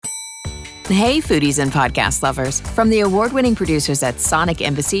Hey, foodies and podcast lovers. From the award-winning producers at Sonic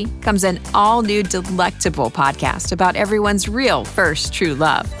Embassy comes an all-new delectable podcast about everyone's real first true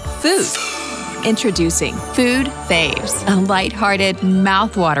love, food. Introducing Food Faves, a lighthearted,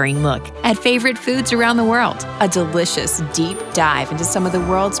 mouth-watering look at favorite foods around the world. A delicious, deep dive into some of the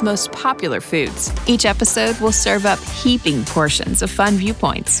world's most popular foods. Each episode will serve up heaping portions of fun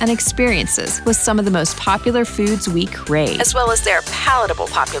viewpoints and experiences with some of the most popular foods we crave, as well as their palatable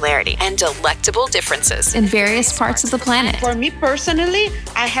popularity and delectable differences in various parts of the planet. For me personally,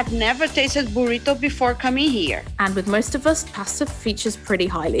 I have never tasted burrito before coming here. And with most of us, pasta features pretty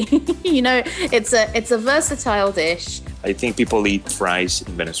highly. It's a versatile dish. I think people eat fries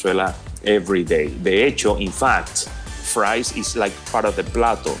in Venezuela every day. De hecho, in fact, fries is like part of the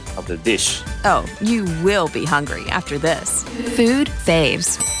plato, of the dish. Oh, you will be hungry after this. Food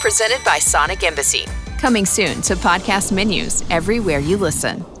Faves, presented by Sonic Embassy. Coming soon to podcast menus everywhere you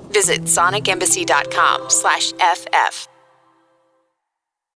listen. Visit sonicembassy.com/FF.